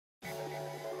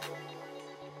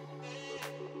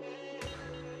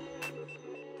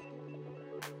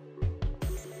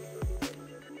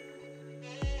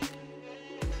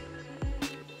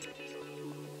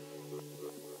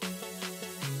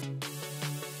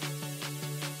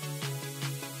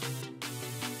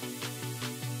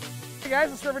guys,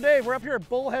 it's River Dave. We're up here at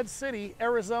Bullhead City,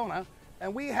 Arizona,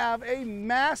 and we have a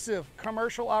massive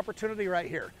commercial opportunity right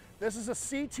here. This is a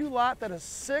C2 lot that is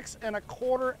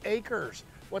 6¼ acres.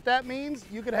 What that means,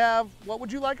 you could have, what would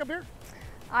you like up here?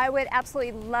 I would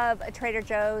absolutely love a Trader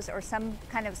Joe's or some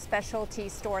kind of specialty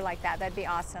store like that. That'd be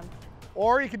awesome.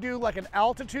 Or you could do like an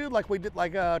altitude, like we did,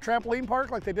 like a trampoline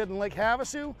park, like they did in Lake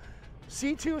Havasu.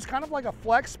 C2 is kind of like a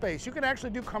flex space. You can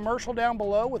actually do commercial down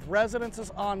below with residences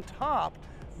on top.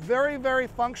 Very, very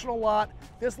functional lot.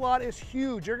 This lot is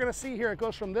huge. You're gonna see here, it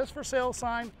goes from this for sale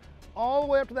sign all the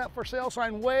way up to that for sale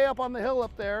sign way up on the hill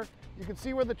up there. You can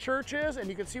see where the church is and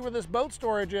you can see where this boat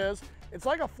storage is. It's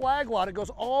like a flag lot. It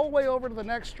goes all the way over to the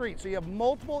next street. So you have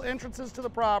multiple entrances to the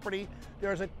property.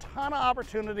 There's a ton of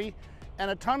opportunity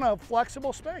and a ton of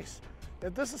flexible space.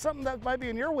 If this is something that might be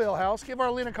in your wheelhouse, give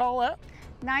Arlene a call at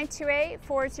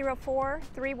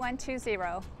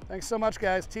 928-404-3120. Thanks so much,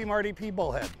 guys. Team RDP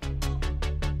Bullhead.